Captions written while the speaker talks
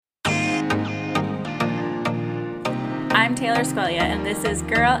I'm Taylor Squelia, and this is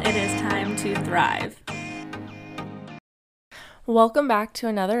Girl, It Is Time to Thrive. Welcome back to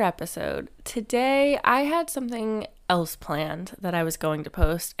another episode. Today, I had something else planned that I was going to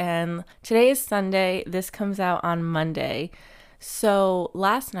post, and today is Sunday. This comes out on Monday. So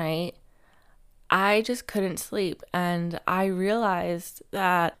last night, I just couldn't sleep, and I realized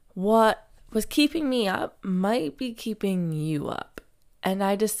that what was keeping me up might be keeping you up. And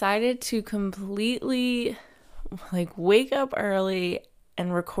I decided to completely wake up early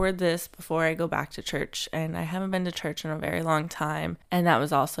and record this before I go back to church. And I haven't been to church in a very long time. And that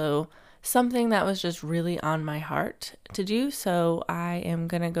was also something that was just really on my heart to do. So I am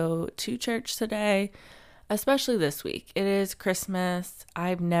going to go to church today, especially this week. It is Christmas.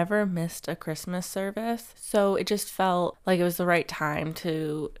 I've never missed a Christmas service. So it just felt like it was the right time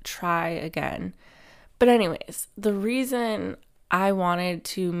to try again. But anyways, the reason I wanted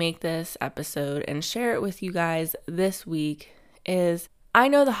to make this episode and share it with you guys this week is I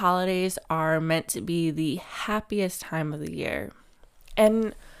know the holidays are meant to be the happiest time of the year.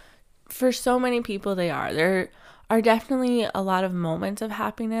 And for so many people they are. There are definitely a lot of moments of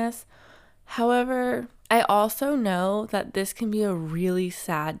happiness. However, I also know that this can be a really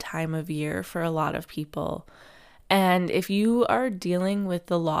sad time of year for a lot of people. And if you are dealing with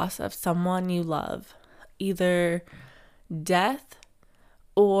the loss of someone you love, either death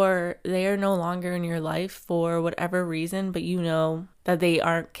or they are no longer in your life for whatever reason, but you know that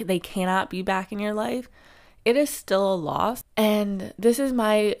they cannot be back in your life, it is still a loss. And this is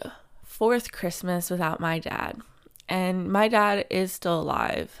my fourth Christmas without my dad. And my dad is still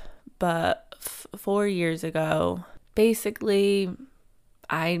alive, but 4 years ago, basically,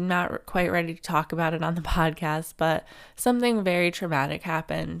 I'm not quite ready to talk about it on the podcast, but something very traumatic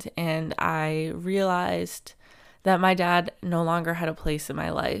happened, and I realized that my dad no longer had a place in my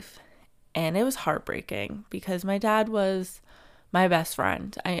life. And it was heartbreaking because my dad was my best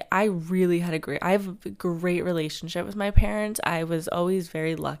friend. I really had I have a great relationship with my parents. I was always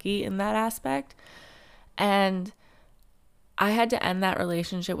very lucky in that aspect. And I had to end that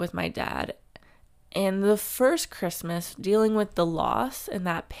relationship with my dad. And the first Christmas, dealing with the loss and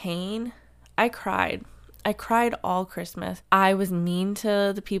that pain, I cried. I cried all Christmas. I was mean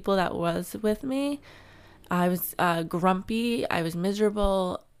to the people that was with me. I was grumpy. I was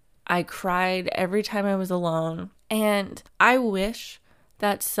miserable. I cried every time I was alone. And I wish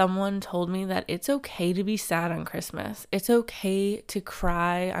that someone told me that it's okay to be sad on Christmas. It's okay to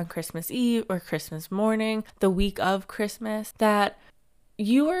cry on Christmas Eve or Christmas morning, the week of Christmas, that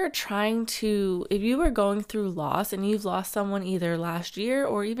you are trying to, if you are going through loss and you've lost someone either last year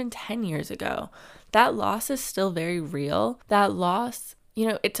or even 10 years ago, that loss is still very real. That loss,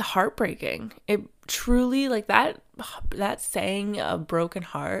 it's heartbreaking. It truly, that saying, a broken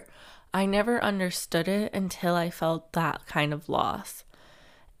heart, I never understood it until I felt that kind of loss.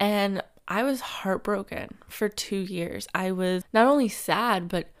 And I was heartbroken for 2 years. I was not only sad,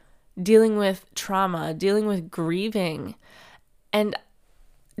 but dealing with trauma, dealing with grieving. And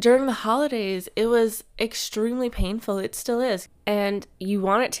during the holidays, it was extremely painful. It still is. And you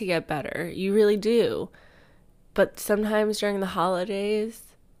want it to get better. You really do. But sometimes during the holidays,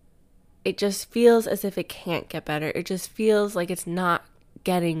 it just feels as if it can't get better. It just feels like it's not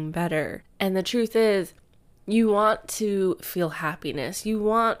getting better. And the truth is, you want to feel happiness. You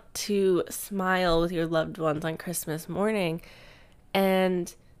want to smile with your loved ones on Christmas morning.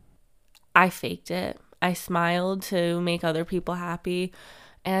 And I faked it. I smiled to make other people happy.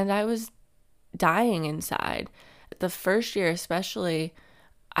 And I was dying inside. The first year especially,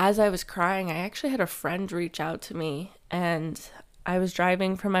 as I was crying, I actually had a friend reach out to me, and I was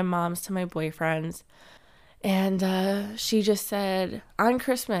driving from my mom's to my boyfriend's, and she just said, on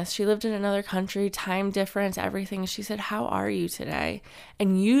Christmas, she lived in another country, time difference, everything. She said, "How are you today?"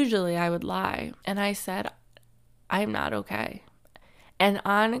 And usually I would lie, and I said, "I'm not okay." And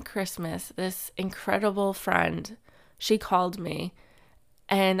on Christmas, this incredible friend, she called me,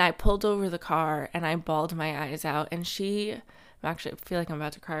 and I pulled over the car, and I bawled my eyes out, and I feel like I'm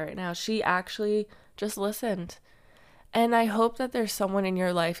about to cry right now. She actually just listened. And I hope that there's someone in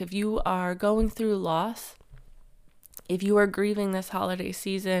your life, if you are going through loss, if you are grieving this holiday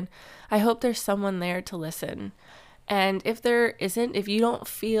season, I hope there's someone there to listen. And if there isn't, if you don't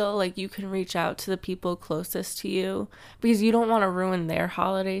feel like you can reach out to the people closest to you because you don't want to ruin their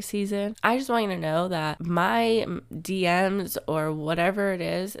holiday season, I just want you to know that my DMs or whatever it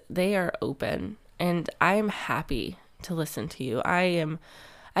is, they are open, and I am happy to listen to you. I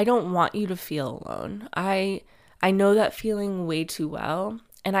don't want you to feel alone. I know that feeling way too well.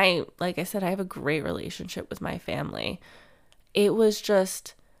 And like I said, I have a great relationship with my family. It was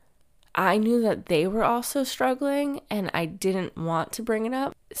just I knew that they were also struggling and I didn't want to bring it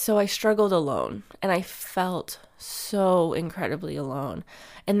up. So I struggled alone and I felt so incredibly alone.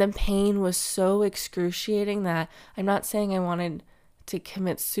 And the pain was so excruciating that I'm not saying I wanted to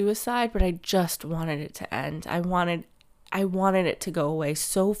commit suicide, but I just wanted it to end. I wanted it to go away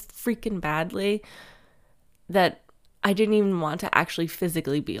so freaking badly that I didn't even want to actually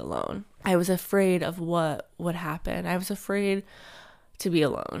physically be alone. I was afraid of what would happen. I was afraid to be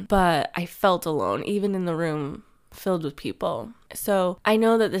alone, but I felt alone, even in the room filled with people. So I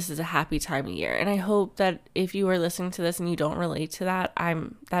know that this is a happy time of year, and I hope that if you are listening to this and you don't relate to that,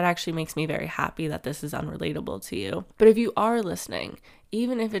 that actually makes me very happy that this is unrelatable to you. But if you are listening,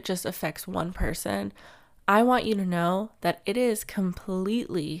 even if it just affects one person, I want you to know that it is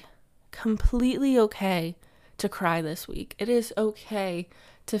completely okay to cry this week. It is okay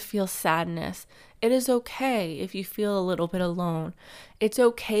to feel sadness. It is okay if you feel a little bit alone. It's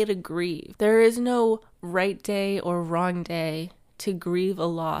okay to grieve. There is no right day or wrong day to grieve a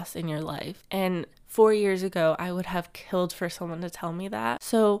loss in your life. And 4 years ago, I would have killed for someone to tell me that.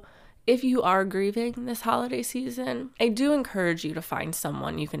 So if you are grieving this holiday season, I do encourage you to find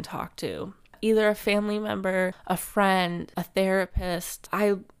someone you can talk to. Either a family member, a friend, a therapist.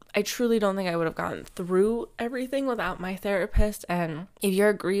 I truly don't think I would have gotten through everything without my therapist. And if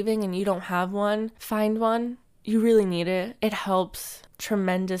you're grieving and you don't have one, find one. You really need it. It helps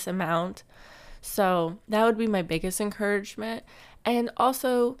tremendous amount. So that would be my biggest encouragement. And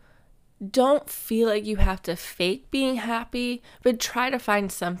also, don't feel like you have to fake being happy, but try to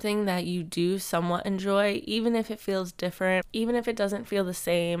find something that you do somewhat enjoy, even if it feels different, even if it doesn't feel the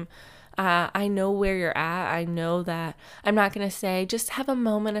same. I know where you're at. I know that I'm not going to say just have a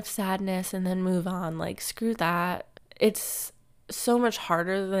moment of sadness and then move on. Like, screw that. It's so much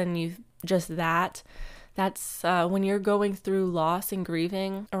harder than just that. That's when you're going through loss and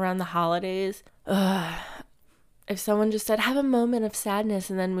grieving around the holidays. If someone just said have a moment of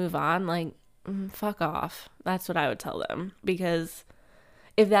sadness and then move on, like, fuck off. That's what I would tell them. Because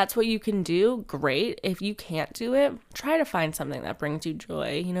if that's what you can do, great. If you can't do it, try to find something that brings you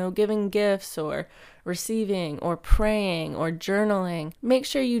joy. Giving gifts or receiving or praying or journaling. Make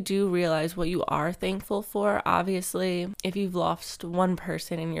sure you do realize what you are thankful for. Obviously, if you've lost one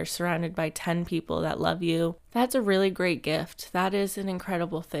person and you're surrounded by 10 people that love you, that's a really great gift. That is an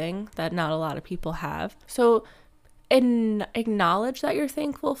incredible thing that not a lot of people have. So acknowledge that you're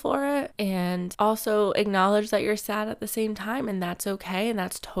thankful for it, and also acknowledge that you're sad at the same time, and that's okay, and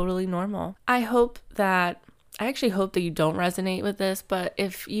that's totally normal. I actually hope that you don't resonate with this, but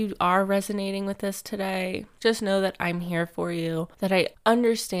if you are resonating with this today, just know that I'm here for you, that I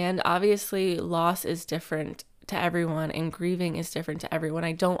understand. Obviously, loss is different to everyone and grieving is different to everyone.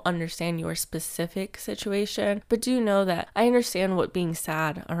 I don't understand your specific situation, but do know that I understand what being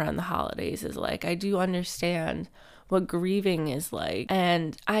sad around the holidays is like. I do understand what grieving is like.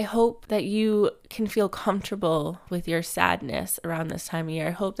 And I hope that you can feel comfortable with your sadness around this time of year.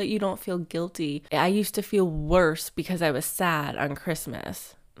 I hope that you don't feel guilty. I used to feel worse because I was sad on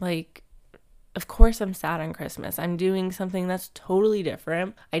Christmas. Like, of course I'm sad on Christmas. I'm doing something that's totally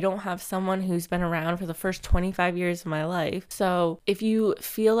different. I don't have someone who's been around for the first 25 years of my life. So if you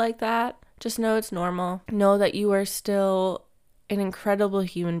feel like that, just know it's normal. Know that you are still an incredible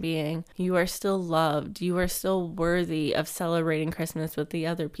human being. You are still loved. You are still worthy of celebrating Christmas with the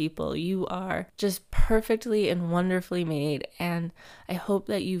other people. You are just perfectly and wonderfully made. And I hope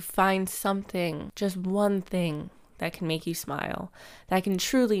that you find something, just one thing that can make you smile, that can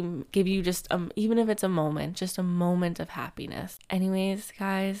truly give you just, even if it's a moment, just a moment of happiness. Anyways,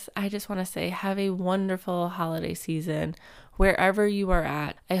 guys, I just want to say have a wonderful holiday season wherever you are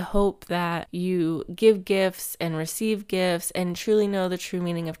at. I hope that you give gifts and receive gifts and truly know the true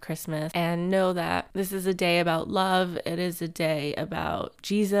meaning of Christmas, and know that this is a day about love. It is a day about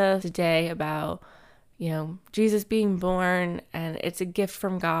Jesus, a day about Jesus being born, and it's a gift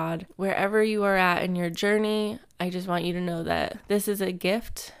from God. Wherever you are at in your journey, I just want you to know that this is a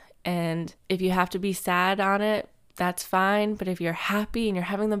gift, and if you have to be sad on it, that's fine. But if you're happy and you're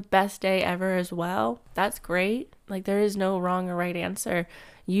having the best day ever as well, that's great. Like, there is no wrong or right answer.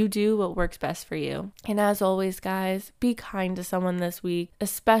 You do what works best for you. And as always, guys, be kind to someone this week,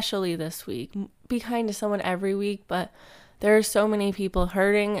 especially this week. Be kind to someone every week, but there are so many people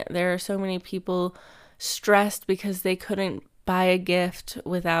hurting. There are so many people stressed because they couldn't buy a gift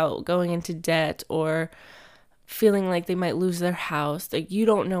without going into debt or feeling like they might lose their house. Like, you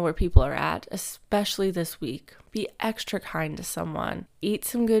don't know where people are at, especially this week. Be extra kind to someone. Eat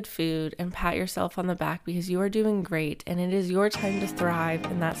some good food and pat yourself on the back because you are doing great and it is your time to thrive,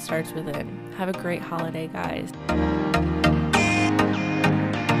 and that starts within. Have a great holiday, guys.